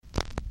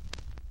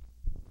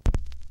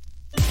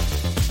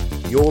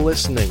You're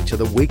listening to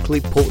the weekly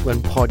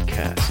Portland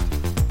podcast,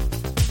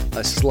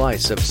 a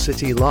slice of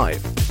city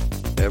life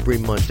every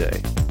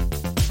Monday.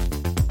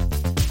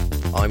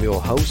 I'm your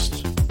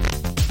host,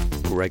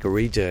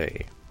 Gregory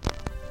Day.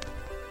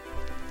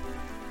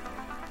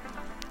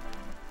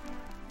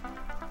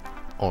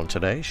 On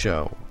today's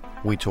show,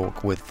 we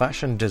talk with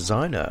fashion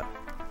designer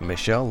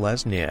Michelle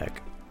Lesniak.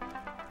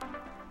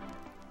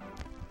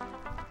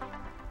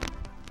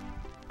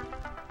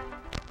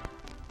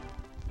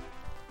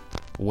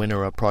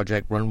 Winner of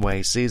Project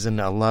Runway Season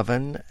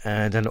 11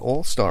 and an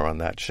all-star on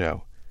that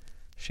show.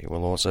 She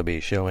will also be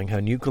showing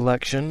her new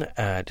collection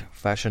at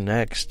Fashion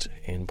Next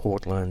in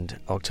Portland,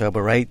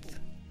 October 8th.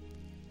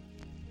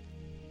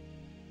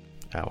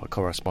 Our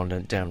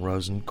correspondent Dan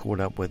Rosen caught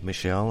up with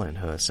Michelle in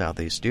her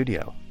Southeast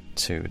studio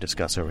to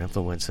discuss her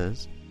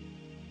influences,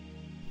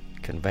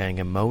 conveying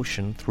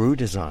emotion through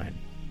design,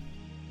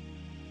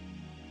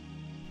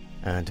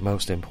 and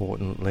most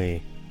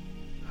importantly,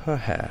 her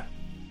hair.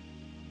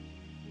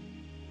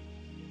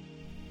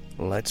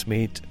 Let's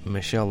meet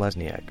Michelle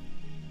Lesniak.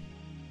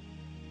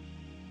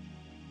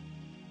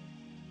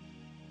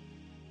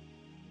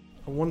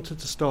 I wanted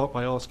to start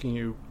by asking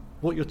you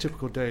what your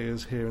typical day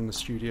is here in the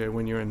studio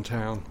when you're in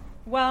town.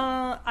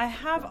 Well, I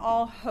have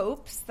all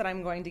hopes that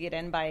I'm going to get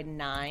in by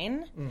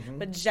 9,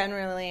 but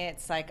generally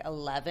it's like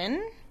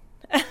 11.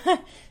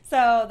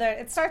 So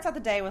it starts out the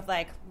day with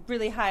like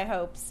really high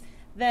hopes.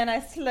 Then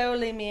I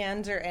slowly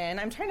meander in.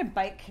 I'm trying to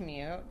bike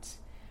commute,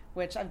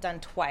 which I've done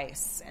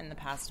twice in the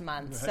past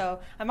month. Right. So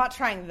I'm not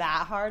trying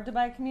that hard to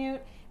bike commute.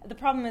 The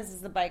problem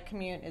is the bike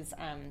commute is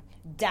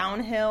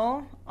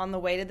downhill on the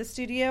way to the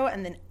studio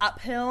and then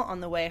uphill on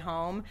the way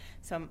home.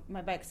 So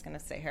my bike's going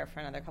to stay here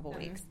for another couple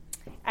weeks.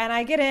 And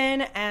I get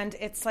in, and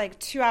it's like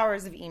 2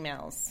 hours of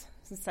emails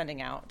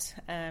sending out.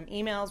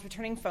 Emails,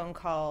 returning phone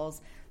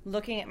calls,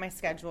 looking at my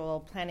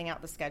schedule, planning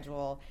out the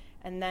schedule,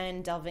 and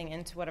then delving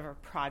into whatever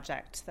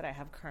project that I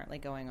have currently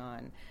going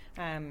on.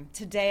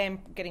 Today I was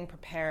getting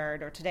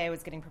prepared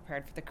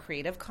for the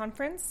Creative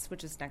Conference,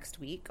 which is next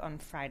week on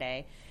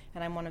Friday,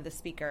 and I'm one of the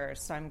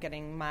speakers, so I'm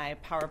getting my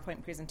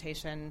PowerPoint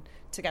presentation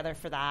together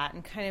for that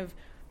and kind of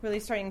really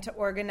starting to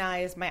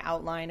organize my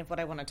outline of what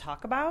I want to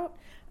talk about,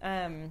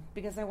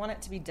 because I want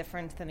it to be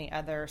different than the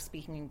other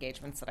speaking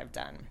engagements that I've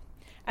done.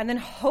 And then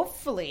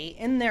hopefully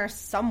in there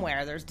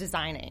somewhere there's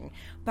designing.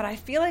 But I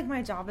feel like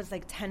my job is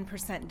like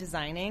 10%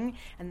 designing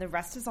and the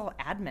rest is all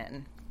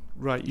admin.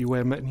 Right, you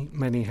wear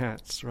many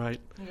hats,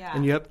 right? Yeah.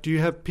 And do you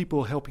have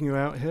people helping you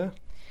out here?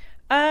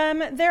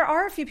 There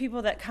are a few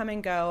people that come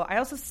and go. I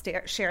also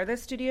share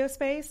this studio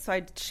space, so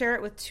I share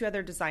it with 2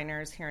 other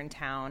designers here in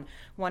town.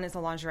 One is a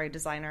lingerie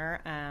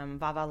designer,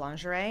 Vava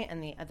Lingerie,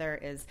 and the other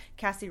is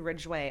Cassie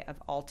Ridgway of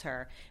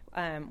Alter,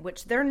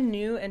 which they're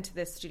new into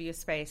this studio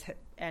space,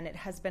 and it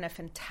has been a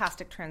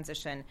fantastic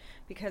transition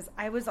because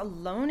I was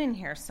alone in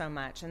here so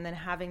much, and then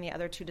having the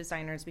other 2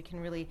 designers, we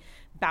can really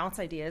bounce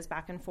ideas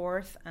back and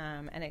forth,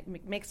 and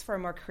it makes for a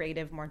more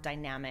creative, more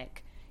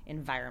dynamic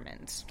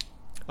environment.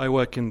 I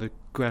work in the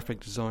graphic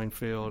design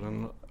field,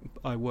 and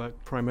I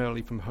work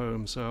primarily from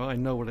home, so I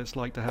know what it's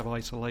like to have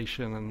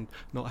isolation and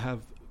not have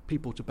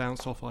people to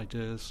bounce off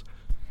ideas.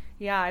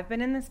 Yeah, I've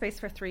been in this space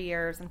for 3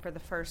 years, and for the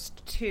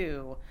first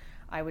 2,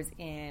 I was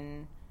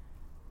in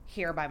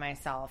here by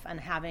myself,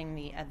 and having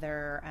the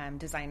other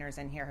designers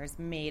in here has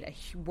made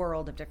a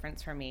world of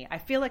difference for me. I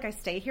feel like I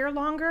stay here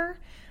longer,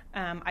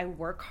 I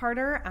work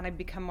harder, and I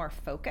become more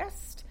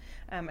focused.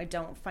 I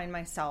don't find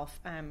myself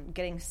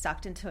getting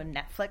sucked into a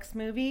Netflix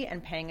movie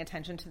and paying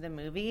attention to the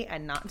movie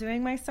and not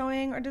doing my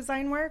sewing or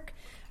design work.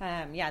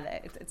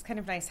 It's kind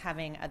of nice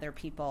having other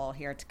people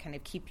here to kind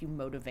of keep you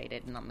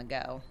motivated and on the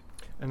go.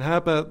 And how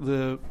about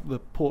the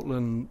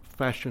Portland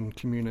fashion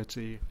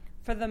community?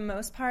 For the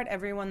most part,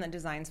 everyone that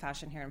designs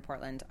fashion here in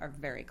Portland are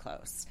very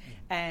close.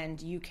 And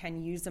you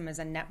can use them as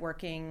a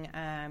networking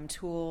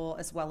tool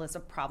as well as a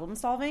problem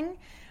solving.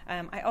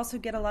 I also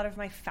get a lot of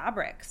my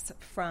fabrics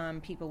from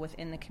people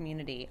within the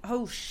community.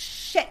 Oh,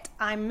 shit,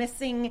 I'm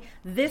missing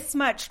this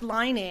much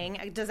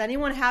lining. Does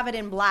anyone have it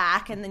in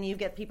black? And then you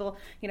get people,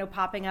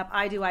 popping up,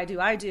 I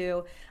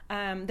do.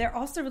 They're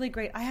also really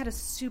great. I had a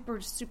super,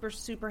 super,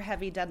 super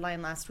heavy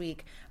deadline last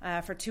week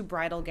for 2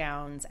 bridal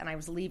gowns, and I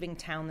was leaving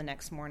town the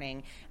next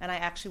morning. And I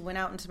actually went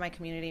out into my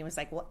community and was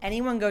like, will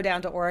anyone go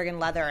down to Oregon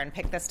Leather and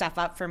pick this stuff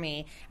up for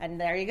me?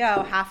 And there you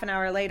go. Half an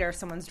hour later,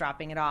 someone's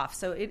dropping it off.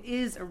 So it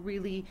is a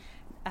really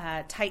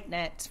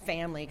tight-knit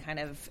family kind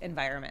of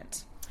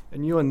environment.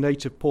 And you're a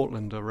native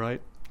Portlander,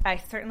 right? I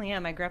certainly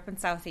am. I grew up in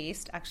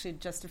Southeast, actually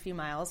just a few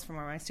miles from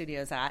where my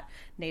studio's at.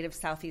 Native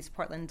Southeast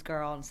Portland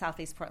girl, and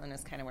Southeast Portland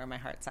is kind of where my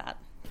heart's at.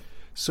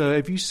 So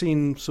have you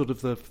seen sort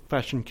of the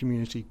fashion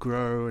community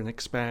grow and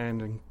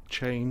expand and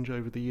change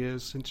over the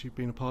years since you've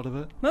been a part of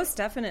it? Most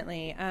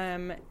definitely.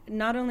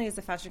 Not only has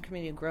the fashion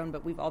community grown,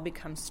 but we've all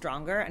become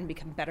stronger and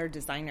become better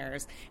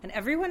designers. And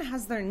everyone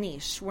has their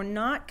niche. We're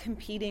not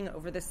competing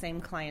over the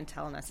same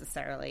clientele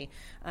necessarily,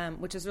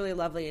 which is really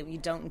lovely. You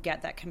don't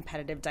get that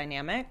competitive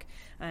dynamic.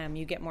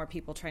 You get more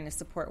people trying to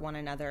support one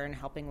another and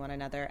helping one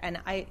another. And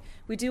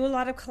we do a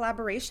lot of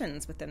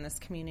collaborations within this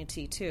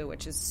community too,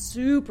 which is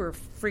super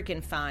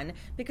freaking fun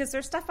because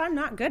there's stuff I'm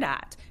not good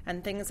at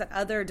and things that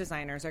other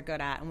designers are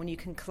good at. And when you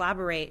can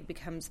collaborate,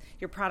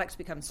 your products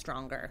become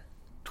stronger.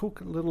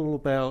 Talk a little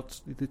about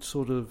the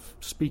sort of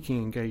speaking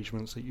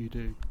engagements that you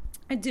do.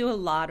 I do a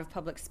lot of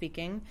public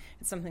speaking.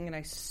 It's something that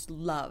I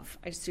love.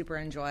 I super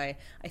enjoy.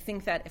 I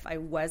think that if I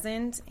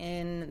wasn't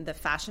in the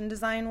fashion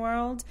design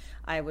world,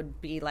 I would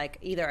be like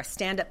either a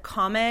stand-up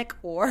comic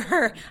or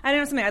I don't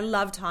know, something. I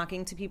love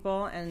talking to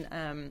people, and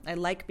I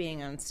like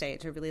being on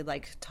stage. I really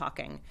like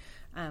talking.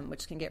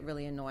 Which can get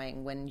really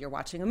annoying when you're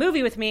watching a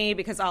movie with me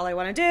because all I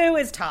want to do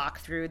is talk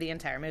through the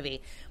entire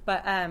movie.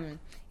 But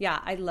yeah,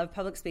 I love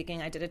public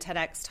speaking. I did a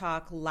TEDx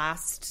talk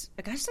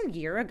a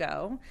year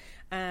ago.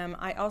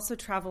 I also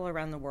travel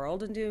around the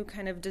world and do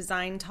kind of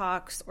design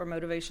talks or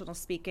motivational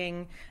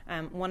speaking.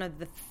 One of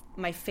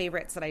my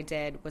favorites that I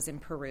did was in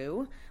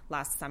Peru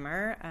last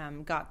summer.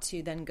 Got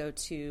to then go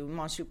to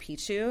Machu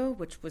Picchu,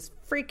 which was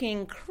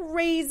freaking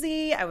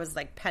crazy. I was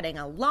like petting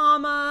a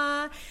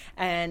llama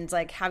and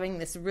like having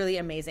this really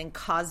amazing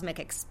cosmic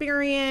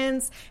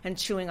experience and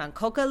chewing on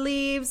coca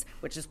leaves,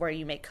 which is where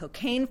you make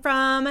cocaine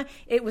from.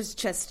 It was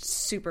just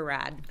super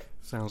rad.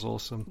 Sounds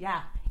awesome.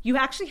 Yeah. You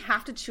actually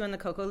have to chew on the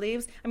cocoa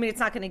leaves. I mean, it's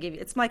not going to give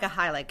you, it's like a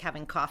high, like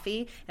having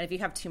coffee. And if you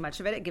have too much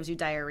of it, it gives you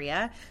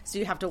diarrhea. So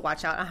you have to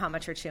watch out on how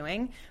much you're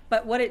chewing.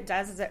 But what it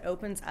does is it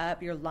opens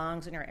up your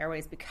lungs and your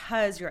airways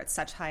because you're at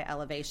such high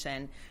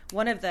elevation.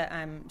 One of the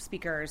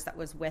speakers that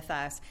was with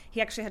us, he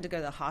actually had to go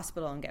to the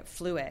hospital and get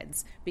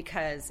fluids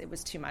because it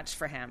was too much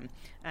for him.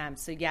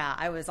 So yeah,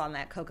 I was on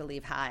that coca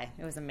leaf high.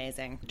 It was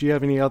amazing. Do you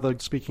have any other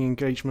speaking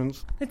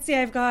engagements? Let's see,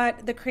 I've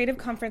got the Creative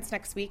Conference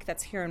next week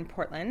that's here in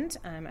Portland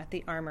at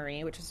the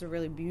Armory, which is a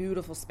really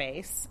beautiful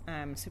space.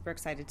 I'm super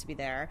excited to be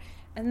there.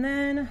 And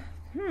then,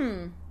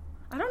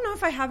 I don't know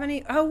if I have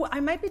any. Oh, I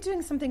might be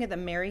doing something at the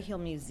Maryhill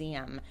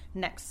Museum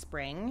next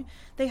spring.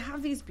 They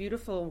have these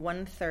beautiful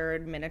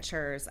 1/3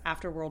 miniatures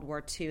after World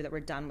War II that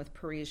were done with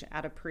Parisian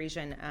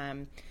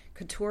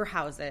couture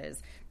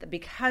houses that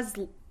because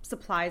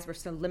supplies were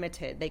so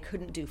limited, they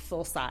couldn't do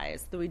full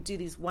size. They would do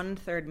these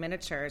 1/3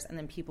 miniatures, and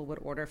then people would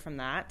order from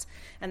that.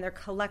 And their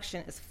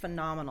collection is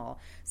phenomenal.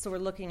 So we're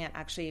looking at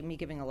actually me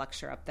giving a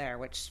lecture up there,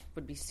 which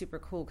would be super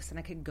cool because then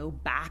I could go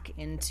back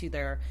into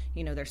their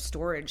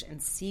storage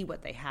and see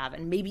what they have,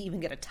 and maybe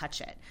even get to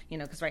touch it.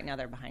 Because right now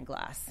they're behind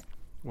glass.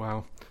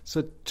 Wow.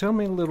 So tell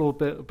me a little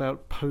bit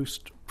about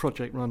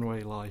post-Project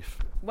Runway life.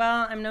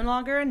 Well, I'm no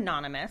longer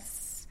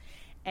anonymous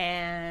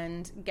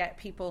and get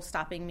people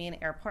stopping me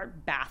in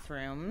airport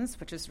bathrooms,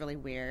 which is really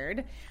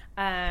weird.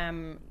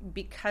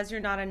 Because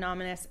you're not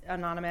anonymous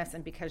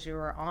and because you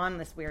were on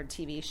this weird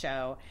TV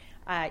show,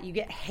 you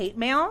get hate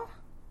mail,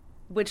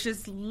 which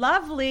is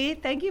lovely.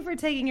 Thank you for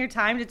taking your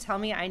time to tell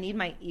me I need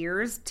my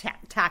ears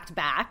tacked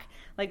back.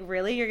 Like,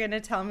 really? You're going to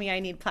tell me I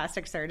need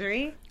plastic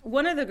surgery?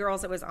 One of the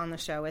girls that was on the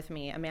show with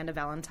me, Amanda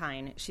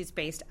Valentine, she's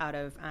based out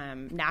of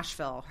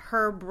Nashville.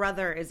 Her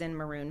brother is in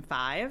Maroon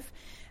 5.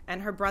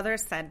 And her brother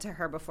said to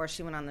her before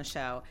she went on the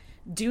show,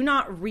 do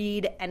not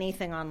read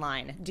anything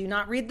online. Do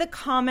not read the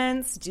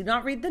comments. Do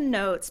not read the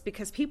notes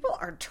because people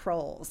are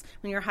trolls.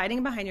 When you're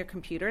hiding behind your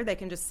computer, they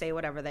can just say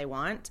whatever they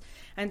want.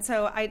 And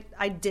so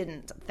I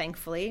didn't,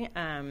 thankfully.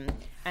 And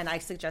I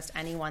suggest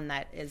anyone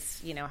that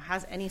is,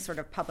 has any sort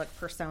of public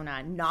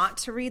persona not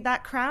to read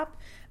that crap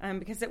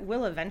because it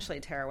will eventually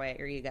tear away at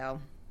your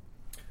ego.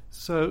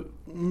 So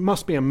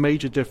must be a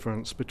major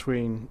difference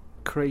between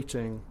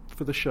creating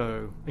for the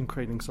show and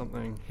creating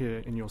something here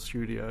in your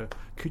studio.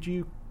 Could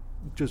you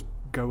just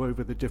go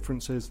over the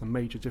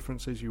major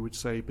differences you would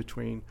say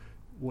between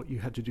what you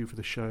had to do for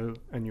the show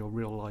and your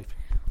real life?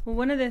 Well,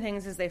 one of the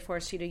things is they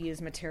force you to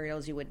use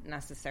materials you wouldn't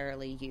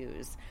necessarily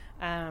use.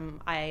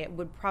 I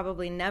would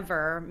probably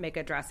never make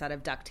a dress out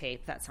of duct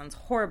tape. That sounds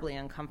horribly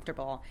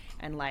uncomfortable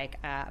and like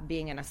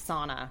being in a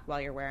sauna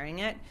while you're wearing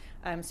it.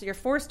 So you're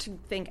forced to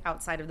think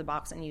outside of the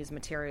box and use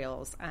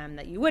materials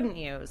that you wouldn't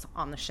use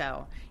on the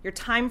show. Your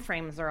time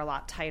frames are a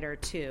lot tighter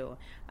too.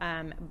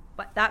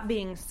 But that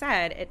being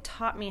said, it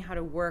taught me how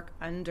to work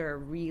under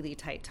really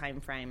tight time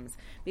frames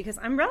because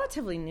I'm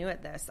relatively new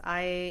at this.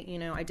 I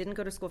didn't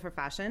go to school for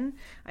fashion.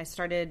 I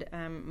started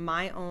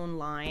my own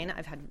line.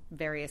 I've had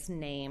various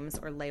names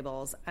or labels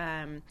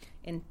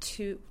in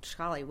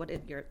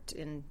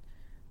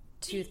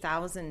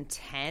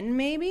 2010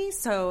 maybe,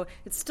 so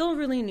it's still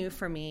really new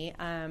for me,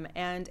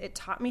 and it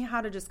taught me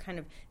how to just kind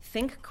of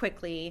think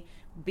quickly,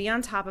 be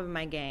on top of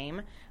my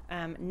game.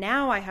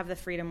 Now I have the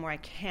freedom where I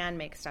can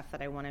make stuff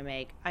that I want to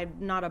make. I'm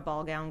not a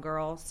ball gown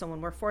girl, so when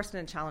we're forced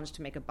in a challenge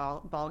to make a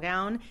ball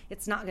gown,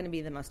 it's not going to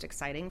be the most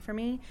exciting for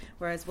me,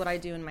 whereas what I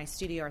do in my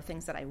studio are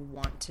things that I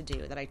want to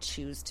do, that I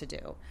choose to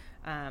do.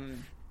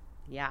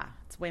 Yeah,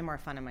 it's way more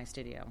fun in my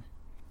studio.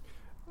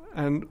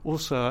 And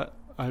also,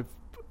 I've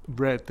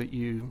read that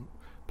you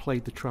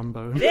played the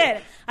trombone. I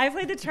did. I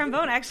played the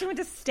trombone. I actually went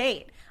to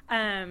state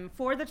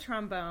for the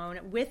trombone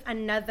with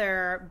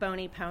another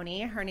bony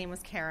pony. Her name was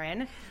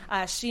Karen.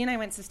 She and I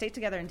went to state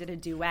together and did a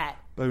duet.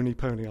 Bony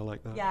pony, I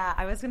like that. Yeah,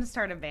 I was going to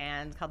start a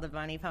band called the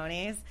Bony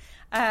Ponies.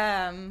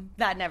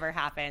 That never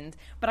happened.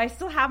 But I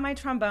still have my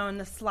trombone.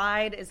 The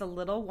slide is a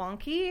little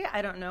wonky.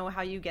 I don't know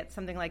how you get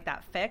something like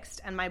that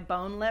fixed. And my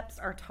bone lips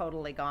are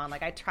totally gone.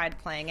 Like, I tried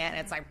playing it, and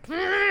it's like,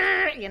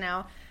 you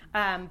know.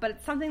 But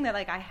it's something that,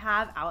 like, I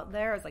have out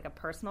there as, like, a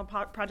personal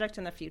project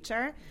in the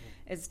future,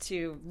 is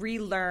to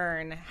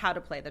relearn how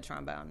to play the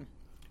trombone.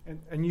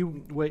 And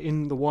you were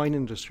in the wine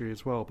industry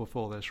as well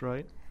before this,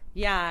 right?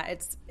 Yeah,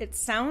 it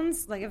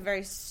sounds like a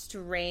very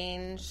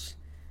strange...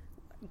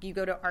 You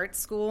go to art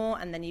school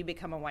and then you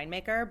become a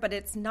winemaker, but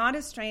it's not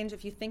as strange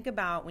if you think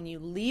about when you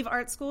leave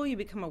art school, you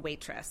become a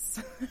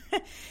waitress,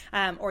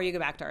 or you go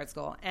back to art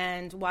school.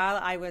 And while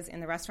I was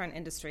in the restaurant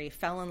industry,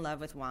 fell in love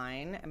with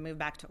wine and moved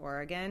back to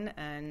Oregon,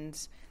 and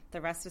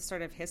the rest is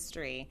sort of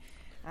history.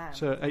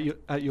 So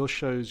at your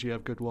shows, you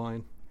have good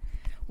wine?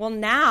 Well,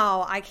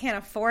 now I can't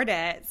afford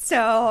it,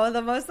 so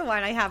the most of the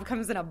wine I have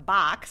comes in a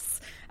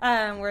box,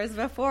 whereas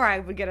before I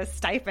would get a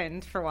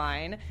stipend for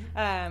wine.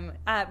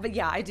 But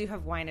yeah, I do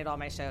have wine at all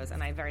my shows,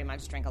 and I very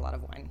much drink a lot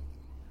of wine.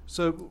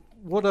 So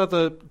what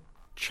other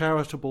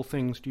charitable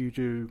things do you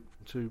do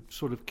to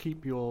sort of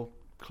keep your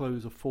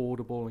clothes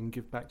affordable and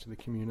give back to the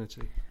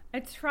community? I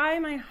try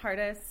my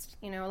hardest.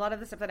 You know, a lot of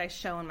the stuff that I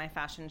show in my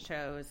fashion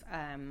shows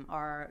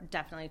are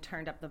definitely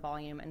turned up the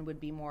volume and would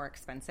be more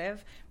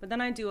expensive. But then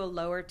I do a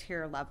lower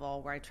tier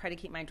level where I try to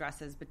keep my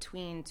dresses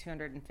between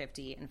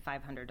 $250 and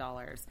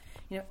 $500.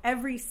 You know,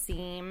 every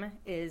seam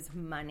is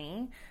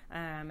money,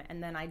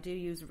 and then I do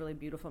use really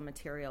beautiful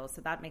materials,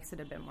 so that makes it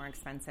a bit more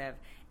expensive.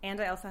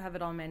 And I also have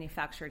it all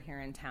manufactured here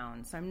in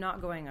town, so I'm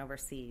not going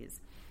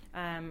overseas.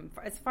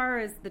 As far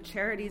as the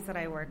charities that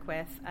I work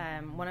with,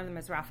 one of them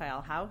is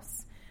Raphael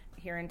House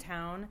here in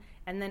town.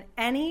 And then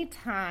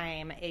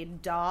anytime a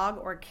dog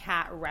or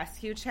cat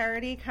rescue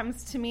charity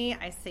comes to me,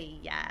 I say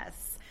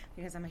yes,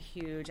 because I'm a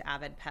huge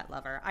avid pet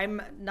lover.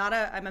 I'm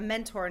a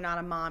mentor, not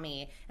a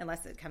mommy,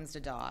 unless it comes to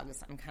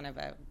dogs. I'm kind of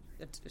a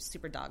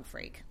super dog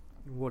freak.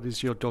 What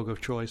is your dog of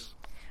choice?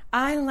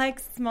 I like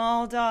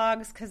small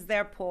dogs because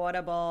they're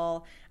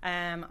portable.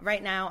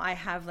 Right now I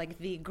have like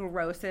the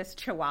grossest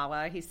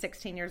Chihuahua. He's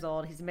 16 years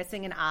old. He's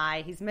missing an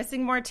eye. He's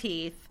missing more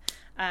teeth.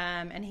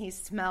 And he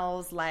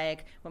smells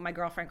like what my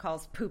girlfriend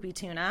calls poopy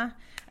tuna.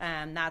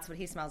 That's what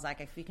he smells like,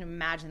 if you can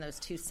imagine those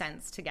two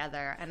scents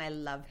together. And I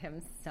love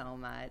him so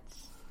much.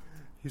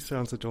 He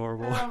sounds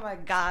adorable. Oh my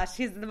gosh,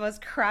 he's the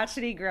most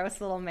crotchety, gross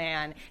little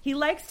man. He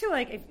likes to,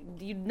 like, if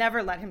you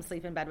never let him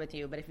sleep in bed with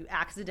you, but if you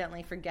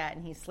accidentally forget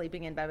and he's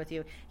sleeping in bed with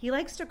you, he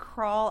likes to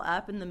crawl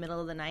up in the middle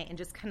of the night and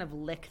just kind of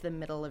lick the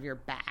middle of your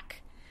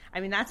back.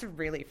 I mean, that's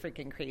really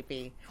freaking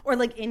creepy. Or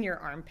like in your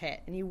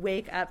armpit, and you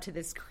wake up to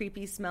this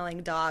creepy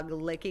smelling dog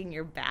licking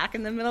your back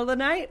in the middle of the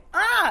night.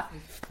 Ah!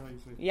 It's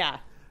crazy. Yeah.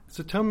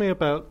 So tell me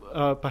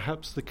about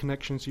perhaps the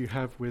connections you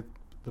have with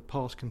the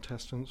past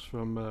contestants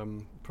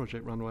from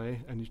Project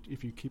Runway, and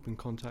if you keep in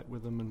contact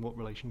with them, and what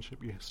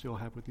relationship you still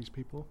have with these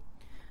people.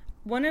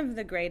 One of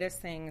the greatest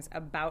things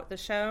about the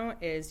show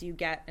is you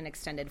get an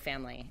extended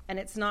family. And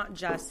it's not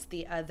just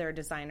the other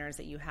designers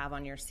that you have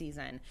on your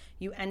season.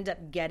 You end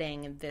up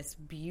getting this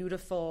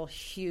beautiful,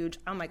 huge,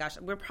 oh my gosh,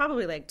 we're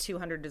probably like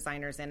 200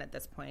 designers in at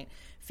this point,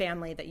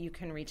 family that you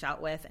can reach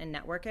out with and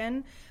network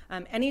in.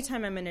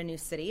 Anytime I'm in a new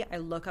city, I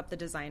look up the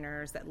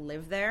designers that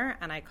live there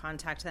and I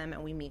contact them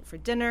and we meet for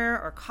dinner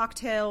or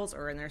cocktails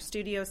or in their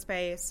studio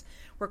space.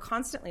 We're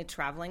constantly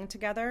traveling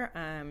together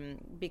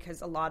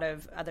because a lot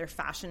of other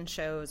fashion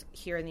shows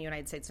here in the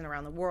United States and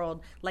around the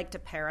world like to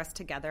pair us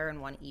together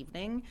in one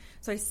evening.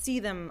 So I see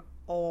them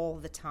all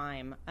the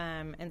time.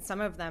 And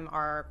some of them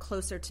are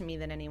closer to me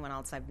than anyone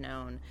else I've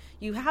known.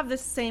 You have the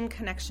same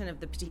connection of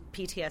the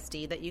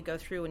PTSD that you go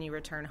through when you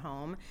return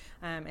home.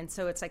 And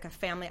so it's like a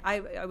family. I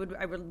would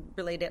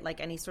relate it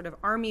like any sort of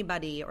army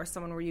buddy or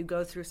someone where you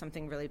go through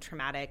something really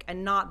traumatic,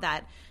 and not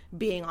that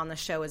being on the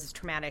show is as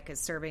traumatic as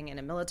serving in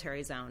a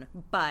military zone,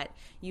 but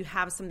you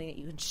have something that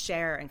you can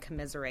share and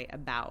commiserate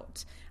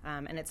about.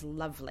 And it's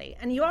lovely.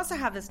 And you also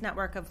have this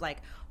network of like,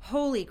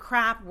 holy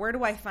crap, where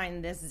do I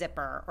find this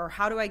zipper? Or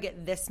how do I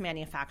get this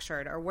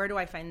manufactured? Or where do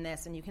I find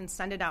this? And you can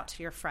send it out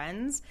to your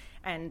friends,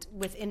 and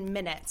within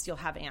minutes you'll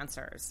have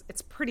answers.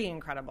 It's pretty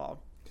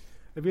incredible.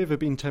 Have you ever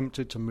been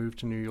tempted to move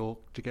to New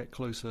York to get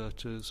closer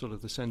to sort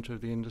of the center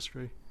of the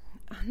industry?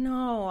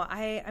 No,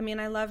 I mean,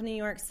 I love New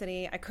York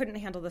City. I couldn't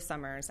handle the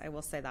summers, I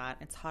will say that.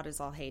 It's hot as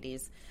all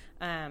Hades.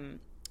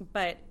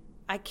 But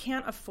I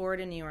can't afford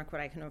in New York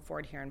what I can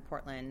afford here in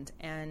Portland,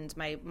 and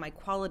my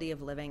quality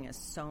of living is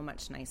so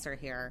much nicer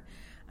here.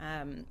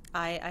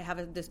 I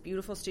have this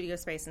beautiful studio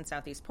space in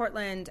Southeast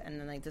Portland, and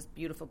then like this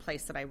beautiful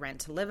place that I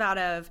rent to live out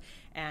of.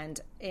 And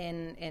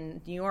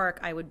in New York,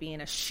 I would be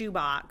in a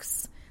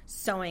shoebox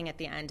sewing at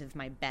the end of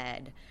my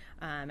bed,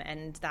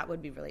 and that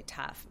would be really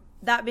tough.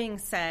 That being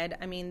said,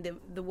 I mean,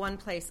 the one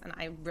place, and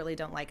I really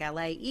don't like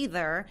LA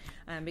either,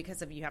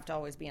 because you have to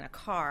always be in a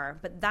car,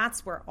 but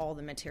that's where all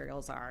the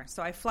materials are.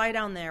 So I fly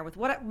down there with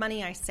what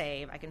money I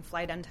save. I can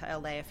fly down to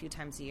LA a few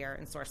times a year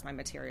and source my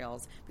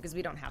materials because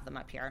we don't have them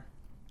up here.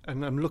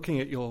 And I'm looking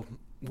at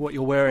what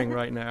you're wearing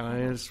right now,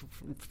 and it's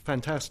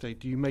fantastic.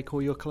 Do you make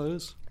all your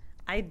clothes?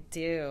 I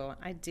do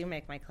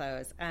make my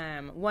clothes.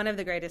 One of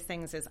the greatest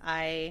things is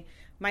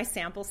my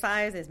sample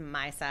size is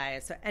my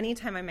size. So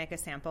anytime I make a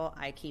sample,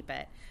 I keep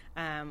it,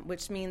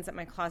 which means that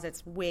my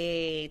closet's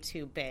way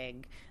too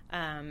big.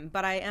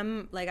 But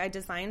I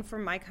design for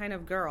my kind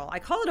of girl. I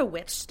call it a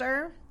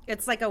witchster.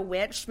 It's like a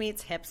witch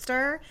meets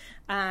hipster.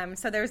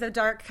 So there's a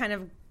dark kind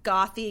of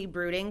gothy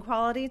brooding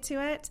quality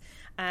to it.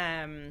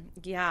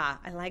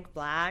 I like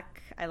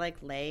black. I like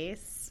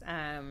lace.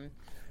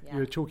 You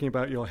were talking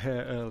about your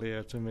hair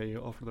earlier to me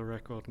off the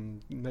record,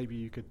 and maybe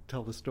you could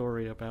tell the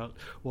story about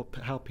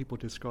how people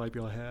describe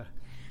your hair.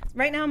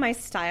 Right now, my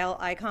style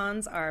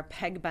icons are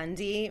Peg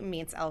Bundy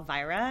meets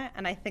Elvira,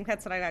 and I think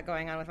that's what I got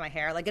going on with my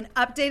hair, like an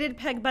updated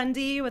Peg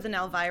Bundy with an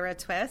Elvira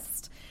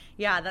twist.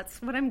 Yeah,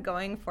 that's what I'm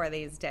going for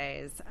these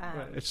days.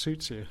 It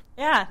suits you.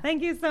 Yeah,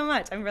 thank you so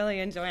much. I'm really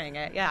enjoying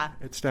it. Yeah,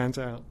 it stands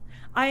out.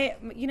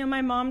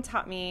 My mom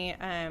taught me,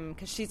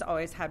 because she's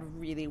always had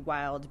really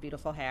wild,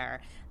 beautiful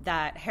hair,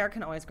 that hair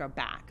can always grow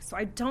back. So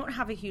I don't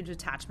have a huge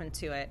attachment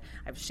to it.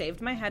 I've shaved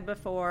my head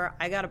before.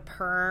 I got a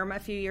perm a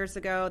few years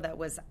ago that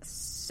was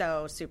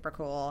so super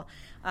cool.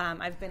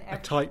 I've been a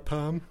tight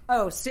perm.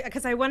 Oh,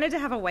 because I wanted to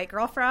have a white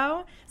girl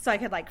fro, so I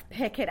could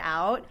pick it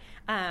out.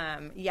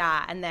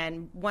 And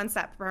then once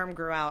that perm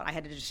grew out, I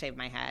had to just shave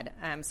my head.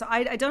 So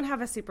I don't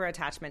have a super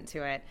attachment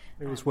to it.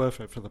 It was worth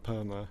it for the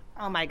perm, though.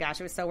 Oh my gosh,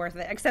 it was so worth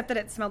it. Except that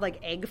it smelled like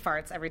egg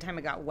farts every time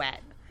it got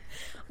wet.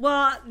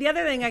 Well, the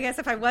other thing, I guess,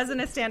 if I wasn't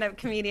a stand-up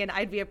comedian,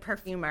 I'd be a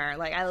perfumer.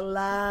 I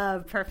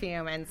love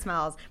perfume and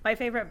smells. My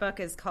favorite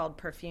book is called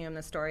Perfume,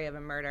 The Story of a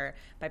Murder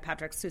by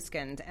Patrick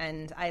Suskind.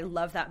 And I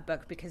love that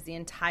book because the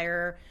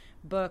entire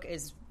book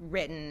is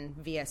written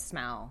via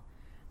smell.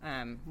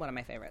 One of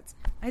my favorites.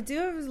 I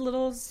do it a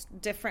little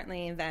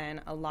differently than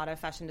a lot of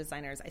fashion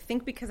designers. I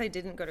think because I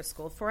didn't go to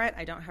school for it,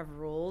 I don't have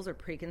rules or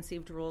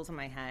preconceived rules in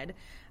my head.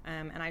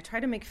 And I try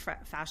to make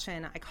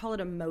fashion, I call it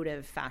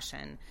emotive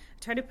fashion.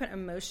 I try to put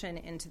emotion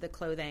into the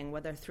clothing,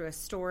 whether through a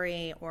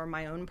story or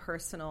my own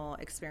personal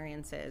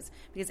experiences.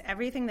 Because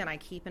everything that I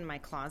keep in my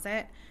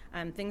closet,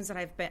 things that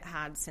I've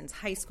had since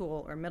high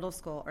school or middle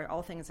school, are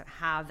all things that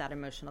have that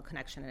emotional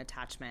connection and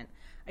attachment.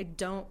 I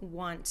don't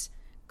want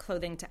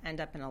clothing to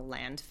end up in a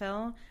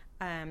landfill.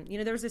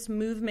 There was this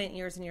movement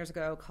years and years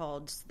ago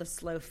called the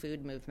slow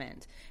food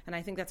movement, and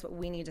I think that's what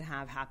we need to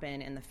have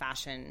happen in the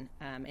fashion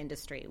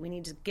industry. We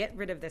need to get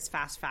rid of this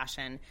fast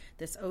fashion,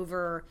 this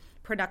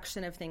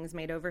overproduction of things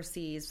made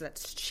overseas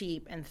that's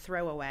cheap and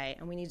throwaway,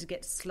 and we need to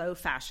get slow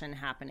fashion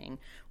happening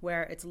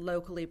where it's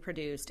locally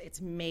produced, it's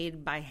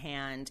made by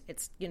hand,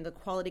 it's the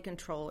quality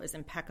control is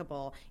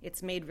impeccable,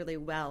 it's made really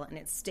well, and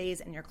it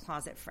stays in your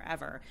closet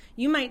forever.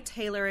 You might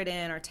tailor it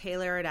in or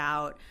tailor it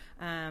out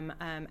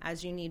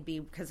as you need be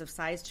because of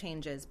size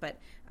changes, but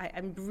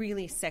I'm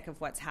really sick of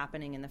what's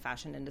happening in the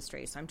fashion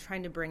industry. So I'm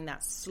trying to bring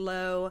that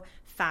slow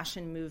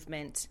fashion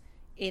movement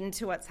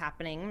into what's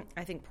happening.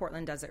 I think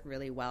Portland does it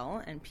really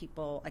well, and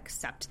people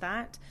accept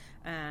that,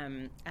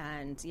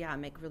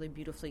 make really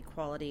beautifully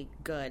quality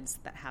goods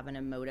that have an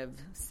emotive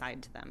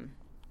side to them.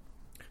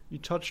 You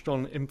touched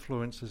on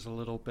influences a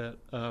little bit,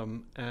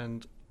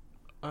 and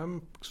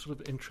I'm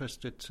sort of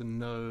interested to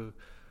know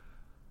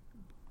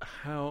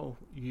how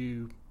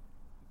you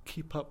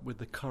keep up with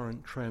the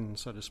current trend,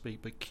 so to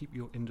speak, but keep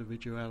your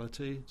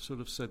individuality, sort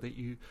of so that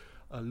you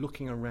are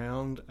looking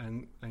around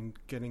and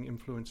getting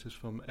influences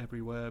from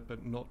everywhere,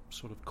 but not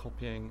sort of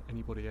copying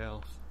anybody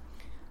else.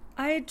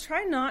 I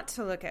try not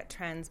to look at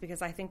trends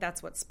because I think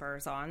that's what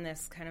spurs on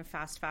this kind of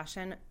fast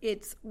fashion.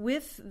 It's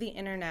with the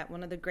internet,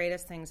 one of the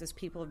greatest things is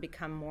people have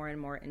become more and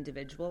more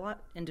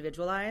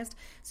individualized.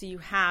 So you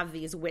have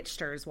these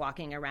witchsters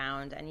walking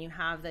around, and you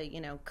have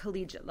the,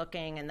 collegiate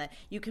looking, and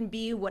you can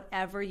be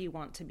whatever you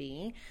want to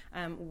be,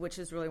 which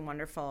is really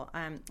wonderful.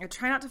 I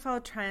try not to follow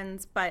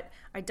trends, but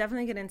I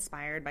definitely get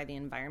inspired by the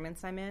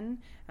environments I'm in.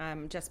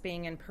 Just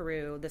being in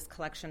Peru, this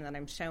collection that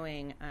I'm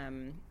showing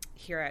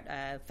here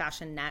at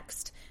Fashion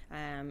Next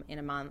in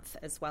a month,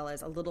 as well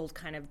as a little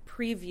kind of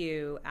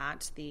preview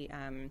at the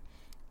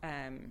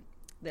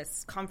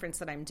this conference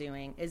that I'm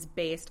doing, is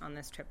based on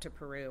this trip to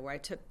Peru, where I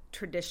took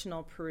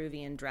traditional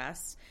Peruvian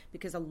dress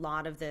because a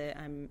lot of the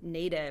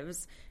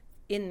natives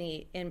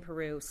in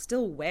Peru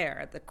still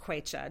wear the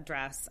quechua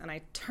dress, and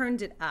I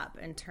turned it up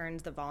and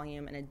turned the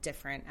volume in a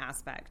different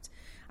aspect.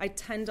 I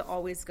tend to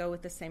always go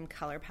with the same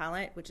color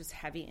palette, which is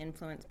heavy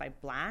influenced by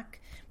black,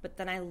 but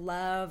then I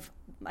love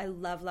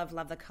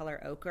the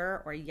color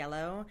ochre or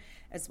yellow,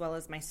 as well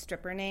as my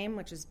stripper name,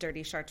 which is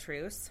Dirty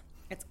Chartreuse.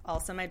 It's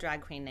also my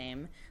drag queen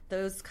name.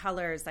 Those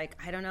colors, I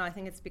don't know, I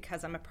think it's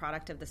because I'm a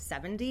product of the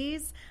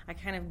 70s. I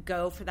kind of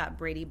go for that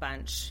Brady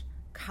Bunch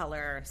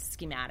color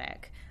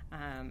schematic.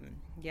 And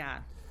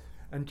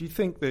do you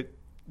think that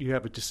you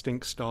have a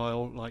distinct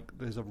style, like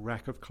there's a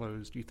rack of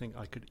clothes, do you think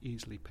I could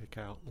easily pick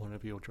out one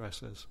of your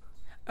dresses?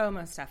 Oh,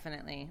 most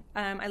definitely.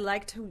 I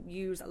like to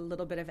use a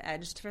little bit of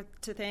edge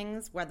to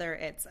things, whether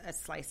it's a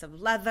slice of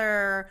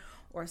leather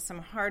or some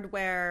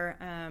hardware.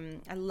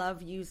 I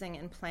love using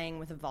and playing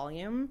with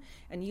volume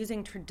and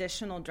using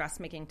traditional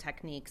dressmaking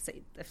techniques that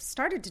have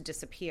started to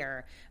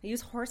disappear. I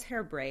use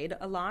horsehair braid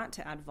a lot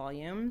to add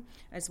volume,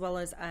 as well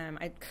as,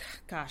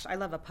 I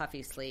love a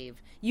puffy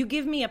sleeve. You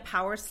give me a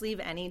power sleeve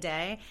any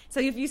day. So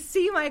if you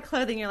see my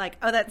clothing, you're like,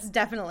 oh, that's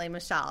definitely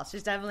Michelle. She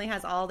definitely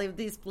has all of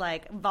these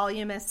like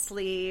voluminous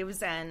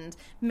sleeves and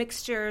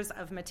mixtures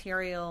of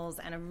materials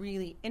and a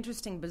really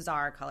interesting,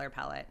 bizarre color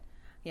palette.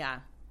 Yeah,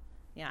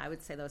 I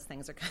would say those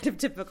things are kind of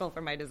typical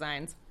for my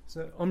designs.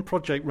 So on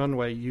Project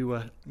Runway, you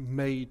were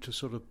made to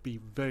sort of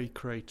be very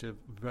creative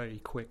very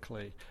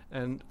quickly.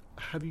 And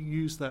have you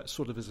used that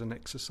sort of as an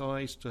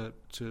exercise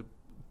to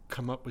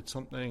come up with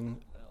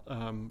something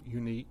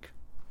unique?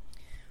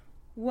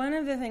 One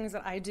of the things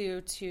that I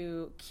do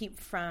to keep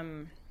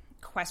from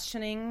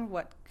questioning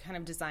what kind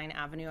of design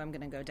avenue I'm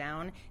going to go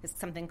down is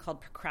something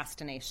called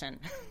procrastination.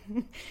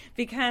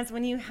 Because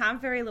when you have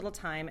very little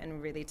time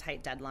and really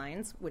tight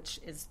deadlines, which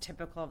is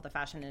typical of the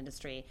fashion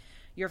industry,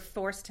 you're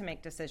forced to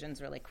make decisions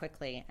really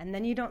quickly, and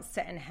then you don't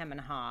sit and hem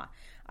and haw.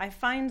 I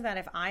find that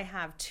if I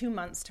have 2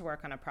 months to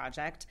work on a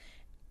project,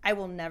 I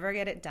will never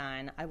get it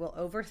done. I will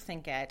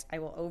overthink it. I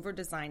will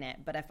over-design it.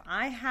 But if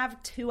I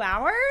have 2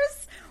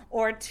 hours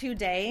or 2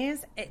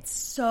 days, it's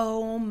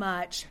so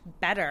much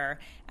better.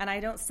 And I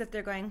don't sit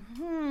there going,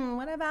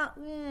 what about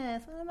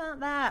this? What about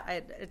that?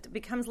 It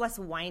becomes less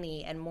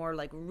whiny and more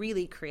like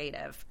really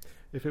creative.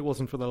 If it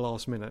wasn't for the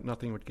last minute,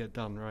 nothing would get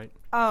done, right?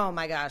 Oh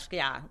my gosh,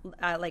 yeah.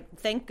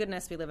 Thank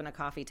goodness we live in a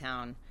coffee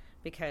town,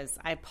 because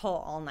I pull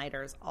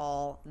all-nighters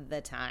all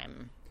the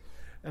time.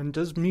 And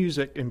does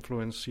music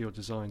influence your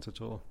designs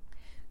at all?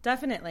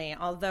 Definitely,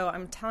 although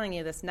I'm telling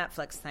you, this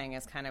Netflix thing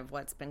is kind of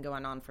what's been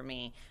going on for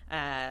me.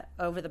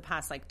 Over the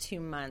past 2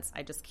 months,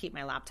 I just keep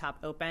my laptop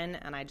open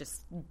and I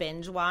just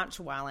binge watch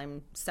while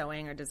I'm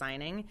sewing or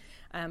designing.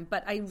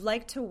 But I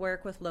like to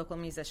work with local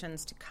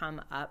musicians to come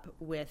up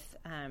with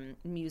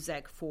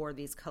music for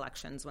these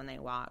collections when they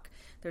walk.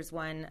 There's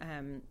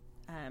one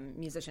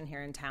musician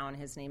here in town.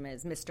 His name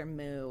is Mr.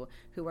 Moo,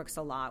 who works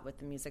a lot with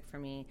the music for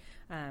me.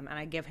 And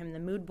I give him the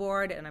mood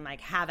board, and I'm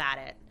like, have at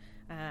it.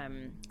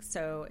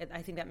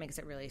 I think that makes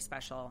it really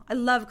special. I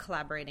love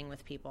collaborating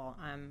with people.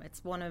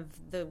 It's one of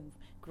the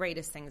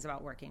greatest things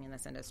about working in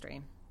this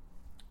industry.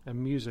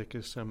 And music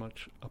is so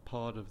much a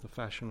part of the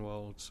fashion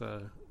world,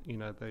 so,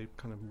 they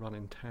kind of run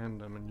in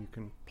tandem, and you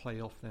can play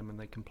off them and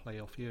they can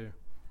play off you.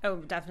 Oh,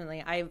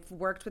 definitely. I've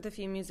worked with a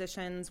few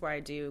musicians where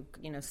I do,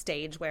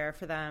 stage wear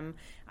for them.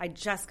 I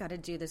just got to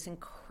do this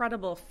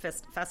incredible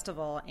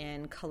festival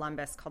in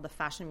Columbus called the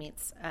Fashion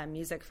Meets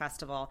Music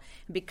Festival.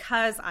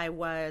 Because I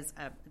was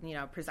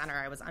a presenter,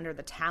 I was under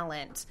the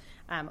talent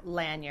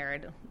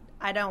lanyard.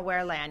 I don't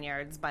wear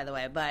lanyards, by the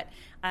way, but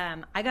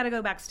I got to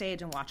go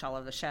backstage and watch all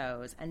of the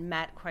shows and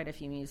met quite a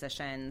few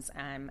musicians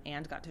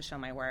and got to show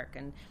my work.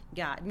 And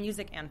yeah,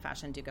 music and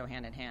fashion do go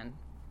hand in hand.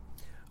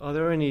 Are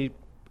there any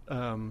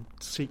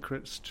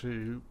secrets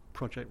to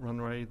Project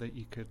Runway that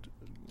you could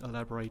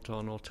elaborate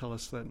on or tell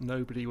us that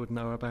nobody would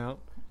know about?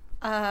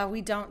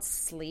 We don't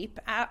sleep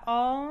at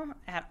all.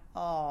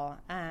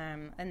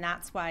 And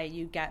that's why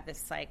you get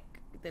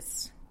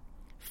this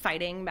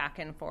fighting back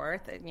and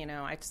forth.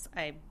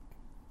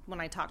 When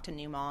I talk to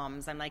new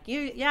moms, I'm like,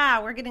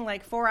 we're getting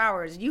 4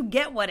 hours. You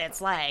get what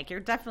it's like. You're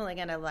definitely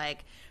going to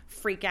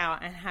freak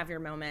out and have your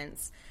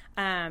moments.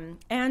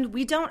 And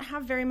we don't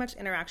have very much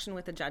interaction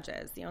with the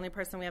judges. The only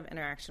person we have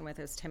interaction with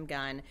is Tim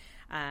Gunn,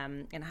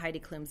 and Heidi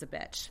Klum's a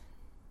bitch.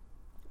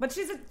 But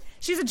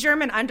she's a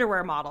German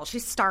underwear model.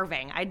 She's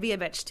starving. I'd be a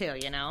bitch too,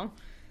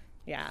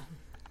 Yeah.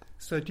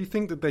 So do you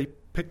think that they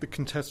pick the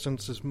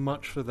contestants as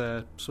much for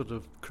their sort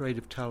of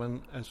creative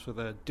talent as for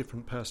their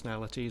different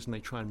personalities, and they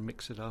try and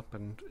mix it up?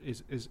 And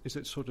is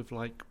it sort of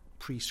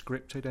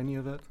pre-scripted, any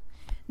of it?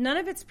 None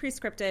of it's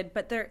pre-scripted,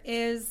 but there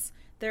is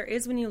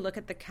when you look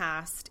at the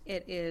cast,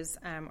 it is,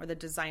 or the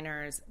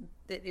designers,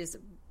 it is,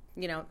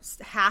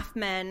 half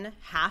men,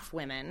 half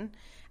women.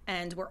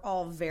 And we're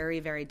all very,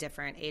 very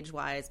different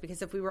age-wise,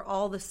 because if we were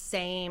all the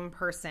same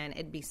person,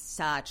 it'd be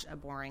such a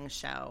boring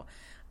show.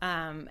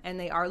 And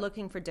they are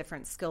looking for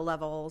different skill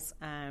levels,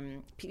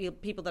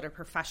 people that are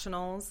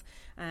professionals,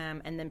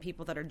 and then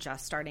people that are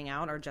just starting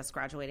out or just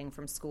graduating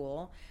from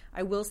school.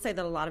 I will say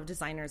that a lot of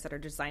designers that are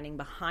designing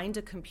behind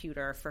a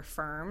computer for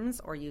firms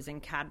or using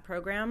CAD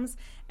programs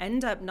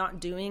end up not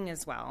doing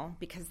as well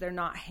because they're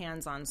not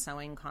hands-on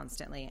sewing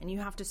constantly, and you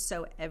have to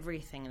sew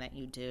everything that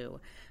you do.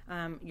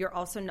 You're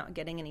also not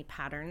getting any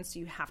patterns, so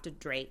you have to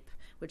drape,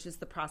 which is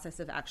the process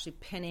of actually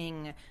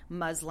pinning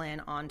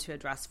muslin onto a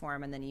dress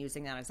form and then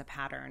using that as a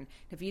pattern.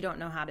 If you don't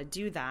know how to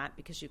do that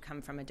because you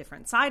come from a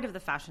different side of the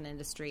fashion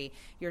industry,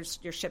 your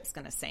ship's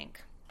going to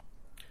sink.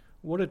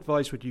 What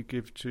advice would you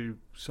give to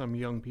some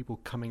young people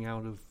coming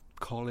out of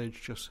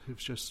college who've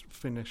just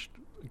finished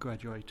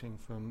graduating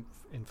from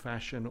in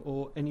fashion,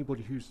 or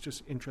anybody who's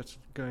just interested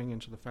in going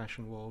into the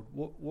fashion world,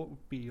 what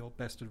would be your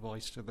best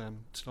advice to them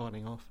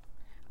starting off?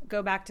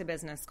 Go back to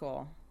business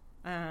school.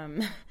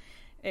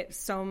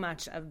 So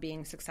much of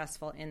being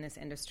successful in this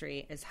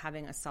industry is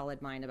having a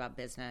solid mind about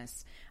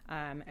business,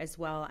 as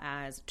well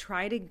as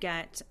try to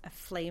get a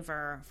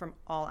flavor from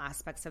all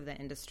aspects of the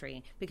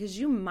industry, because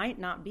you might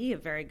not be a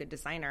very good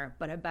designer,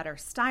 but a better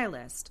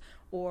stylist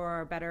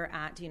or better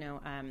at,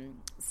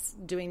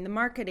 doing the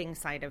marketing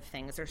side of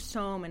things. There's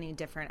so many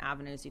different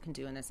avenues you can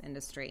do in this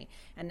industry.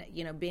 And,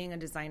 being a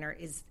designer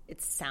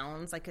it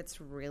sounds like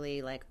it's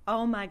really like,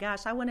 oh my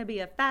gosh, I want to be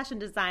a fashion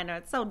designer.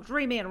 It's so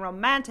dreamy and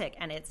romantic.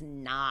 And it's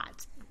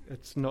not.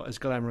 It's not as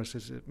glamorous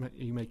as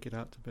you make it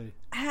out to be.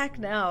 Heck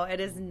no, it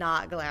is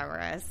not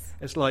glamorous.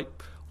 It's like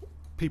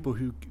people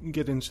who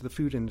get into the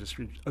food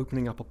industry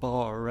opening up a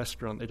bar or a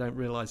restaurant. They don't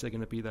realize they're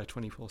going to be there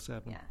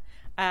 24/7. Yeah.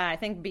 I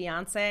think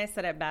Beyonce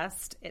said it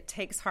best. It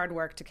takes hard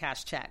work to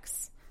cash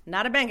checks.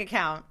 Not a bank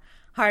account,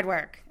 hard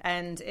work.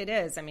 And it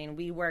is. I mean,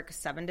 we work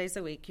 7 days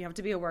a week. You have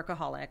to be a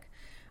workaholic.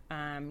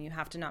 You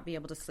have to not be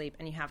able to sleep,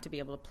 and you have to be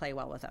able to play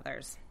well with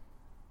others.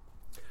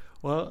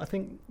 Well, I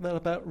think that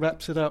about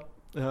wraps it up.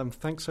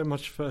 Thanks so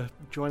much for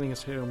joining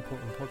us here on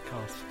Portland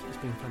Podcast. It's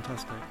been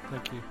fantastic.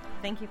 Thank you.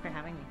 Thank you for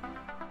having me.